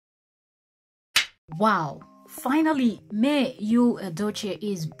Wow, finally May Edochie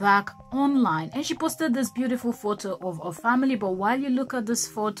is back online, and she posted this beautiful photo of her family. But while you look at this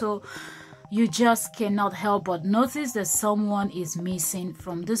photo, you just cannot help but notice that someone is missing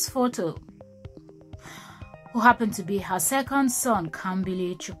from this photo, who happened to be her second son,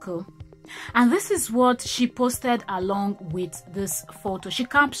 Edochie. And this is what she posted along with this photo. She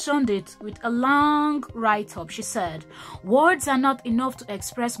captioned it with a long write-up. She said, "Words are not enough to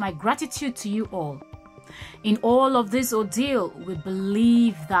express my gratitude to you all. In all of this ordeal, we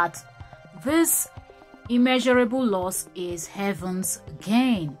believe that this immeasurable loss is heaven's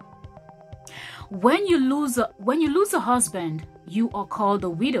gain. When you lose a husband, you are called a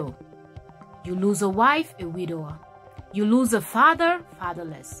widow. You lose a wife, a widower. You lose a father,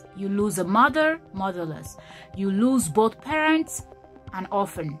 fatherless. You lose a mother, motherless. You lose both parents, an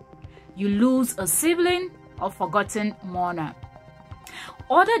orphan. You lose a sibling, a forgotten mourner."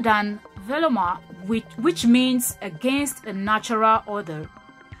 Other than veloma, which means against a natural order,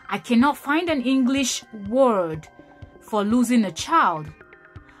 I cannot find an English word for losing a child.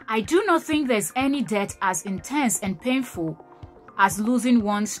 I do not think there's any death as intense and painful as losing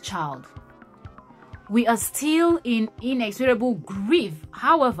one's child. We are still in inexorable grief.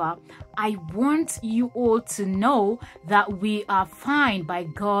 However, I want you all to know that we are fine by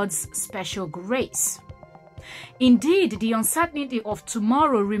God's special grace. Indeed, the uncertainty of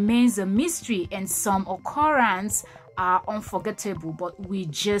tomorrow remains a mystery, and some occurrences are unforgettable, but we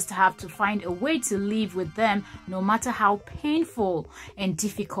just have to find a way to live with them, no matter how painful and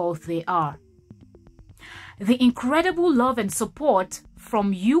difficult they are. The incredible love and support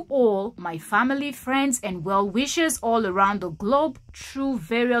from you all, my family, friends, and well-wishers all around the globe through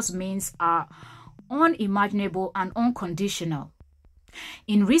various means are unimaginable and unconditional.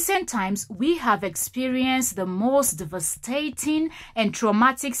 In recent times, we have experienced the most devastating and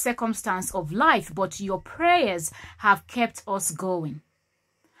traumatic circumstance of life, but your prayers have kept us going.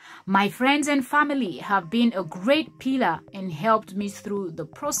 My friends and family have been a great pillar and helped me through the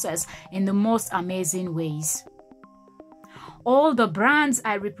process in the most amazing ways. All the brands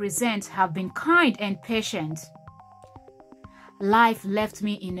I represent have been kind and patient. Life left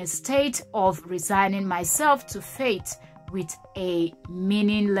me in a state of resigning myself to fate with a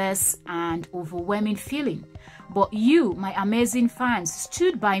meaningless and overwhelming feeling. But you, my amazing fans,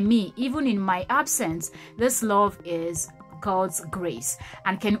 stood by me even in my absence. This love is God's grace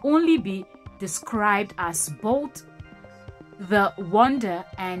and can only be described as both the wonder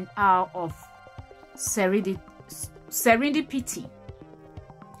and awe of serendipity.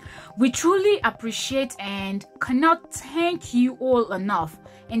 We truly appreciate and cannot thank you all enough,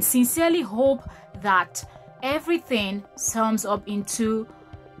 and sincerely hope that everything sums up into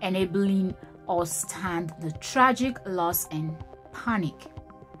enabling us stand the tragic loss and panic.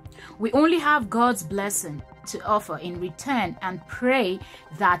 We only have God's blessing to offer in return, and pray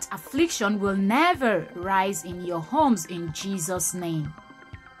that affliction will never rise in your homes in Jesus' name.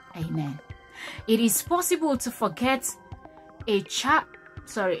 Amen. It is possible to forget a child.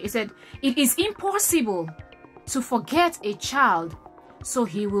 It is impossible to forget a child, so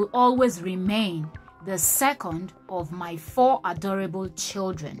he will always remain the second of my 4 adorable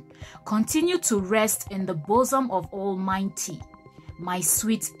children. Continue to rest in the bosom of Almighty, my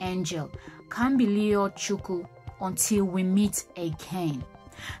sweet angel, Edochie, until we meet again.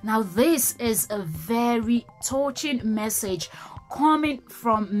 Now, this is a very touching message coming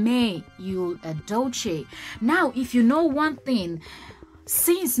from May Edochie. Now, if you know one thing,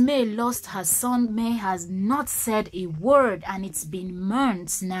 since May lost her son, May has not said a word, and it's been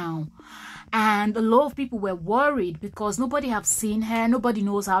months now. And a lot of people were worried because nobody have seen her, nobody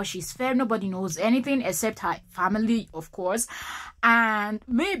knows how she's fared, nobody knows anything except her family, of course. And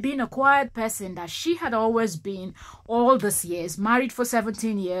May being a quiet person that she had always been all these years, married for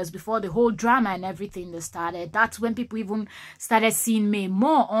 17 years before the whole drama and everything that started. That's when people even started seeing May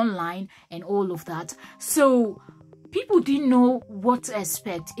more online and all of that. So people didn't know what to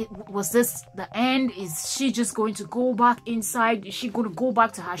expect. Was this the end? Is she just going to go back inside? Is she going to go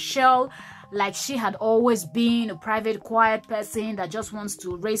back to her shell like she had always been, a private, quiet person that just wants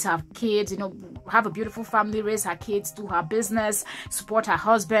to raise her kids, have a beautiful family, raise her kids, do her business, support her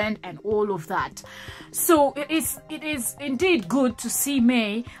husband, and all of that? So it is indeed good to see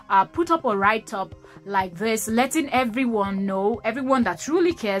May put up a write-up like this, letting everyone know, everyone that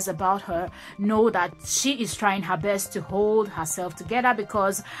truly cares about her, know that she is trying her best to hold herself together,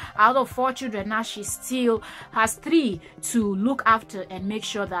 because out of 4 children now, she still has 3 to look after and make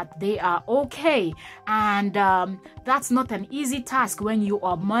sure that they are okay. And that's not an easy task when you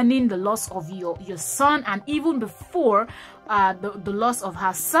are mourning the loss of your son. And even before the loss of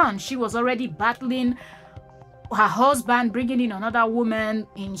her son, she was already battling her husband, bringing in another woman,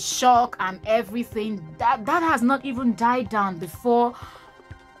 in shock and everything. That has not even died down before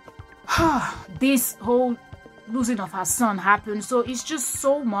this whole losing of her son happened. So it's just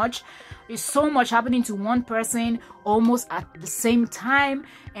so much. It's so much happening to one person almost at the same time.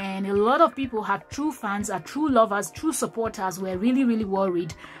 And a lot of people, her true fans, her true lovers, true supporters, were really, really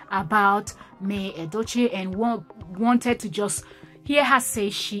worried about May Edochie and wanted to just hear her say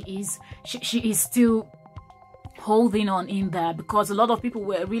she is still holding on in there, because a lot of people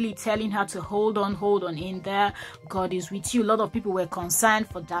were really telling her to hold on in there. God is with you. A lot of people were concerned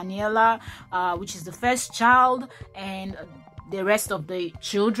for Daniela, which is the first child, and the rest of the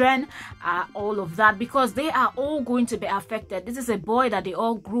children, all of that, because they are all going to be affected. This is a boy that they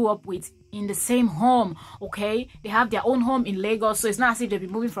all grew up with in the same home. Okay, they have their own home in Lagos, so it's not as if they'll be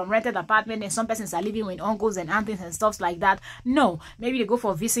moving from rented apartment and some persons are living with uncles and aunties and stuff like that. No, maybe they go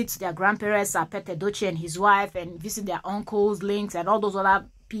for visits to their grandparents, Pet Edochie and his wife, and visit their uncles, links, and all those other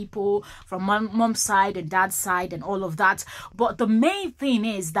people from mom's side and dad's side and all of that. But the main thing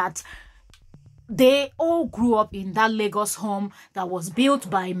is that they all grew up in that Lagos home that was built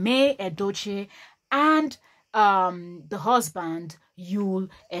by May Edochie and the husband, Yul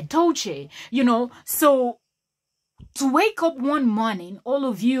Edochie, you know. So to wake up one morning, all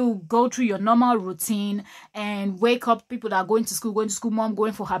of you go through your normal routine and wake up, people that are going to school, mom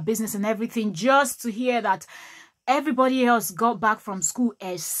going for her business and everything, just to hear that everybody else got back from school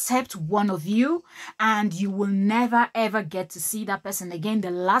except one of you, and you will never ever get to see that person again.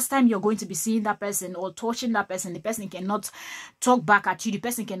 The last time you're going to be seeing that person or touching that person, the person cannot talk back at you, the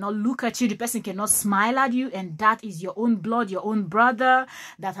person cannot look at you, the person cannot smile at you, and that is your own blood, your own brother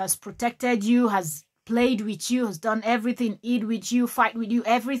that has protected you, has played with you, has done everything, eat with you, fight with you,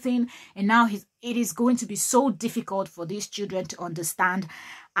 everything. And now it is going to be so difficult for these children to understand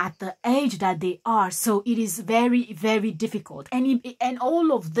at the age that they are. So it is very, very difficult. And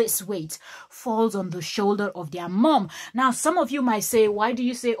all of this weight falls on the shoulder of their mom. Now, some of you might say, why do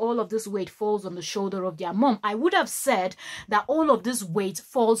you say all of this weight falls on the shoulder of their mom? I would have said that all of this weight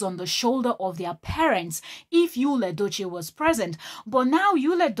falls on the shoulder of their parents if Yul Edochie was present. But now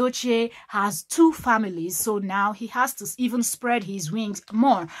Yul Edochie has 2 families. So now he has to even spread his wings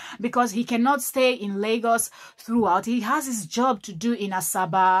more, because he cannot stay in Lagos throughout. He has his job to do in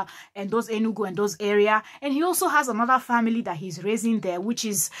Asaba and those Enugu and those area, and he also has another family that he's raising there, which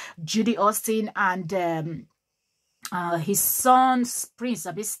is Judy Austin and his son Prince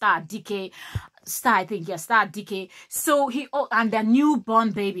Star DK Star, I think, yeah, Star DK. So and their newborn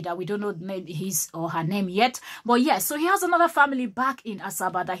baby that we don't know maybe his or her name yet, but yeah, so he has another family back in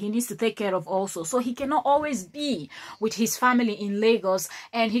Asaba that he needs to take care of also. So he cannot always be with his family in Lagos,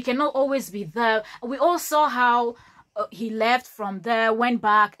 and he cannot always be there. We all saw how he left from there, went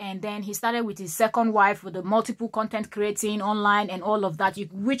back, and then he started with his second wife with the multiple content creating online and all of that,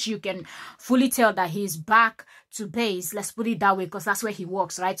 which you can fully tell that he's back to base. Let's put it that way, because that's where he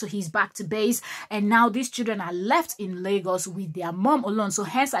works, right? So he's back to base, and now these children are left in Lagos with their mom alone. So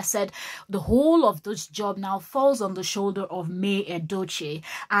hence I said the whole of this job now falls on the shoulder of May Edochie,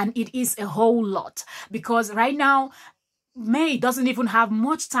 and it is a whole lot, because right now May doesn't even have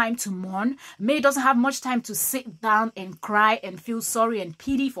much time to mourn. May doesn't have much time to sit down and cry and feel sorry and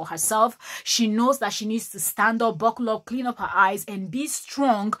pity for herself. She knows that she needs to stand up, buckle up, clean up her eyes, and be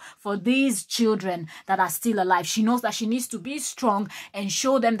strong for these children that are still alive. She knows that she needs to be strong and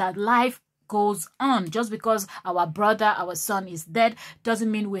show them that life goes on. Just because our brother, our son is dead, doesn't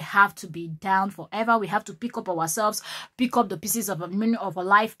mean we have to be down forever. We have to pick up ourselves, pick up the pieces of our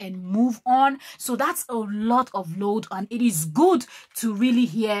life and move on. So that's a lot of load, and it is good to really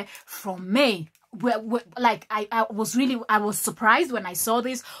hear from May. Like I was surprised when I saw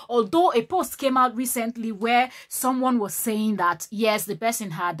this, although a post came out recently where someone was saying that yes, the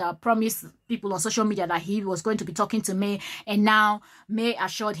person had promised people on social media that he was going to be talking to May, and now May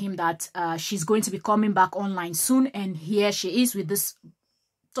assured him that she's going to be coming back online soon, and here she is with this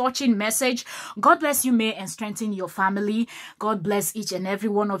touching message. God bless you, May, and strengthen your family. God bless each and every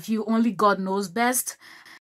one of you. Only God knows best.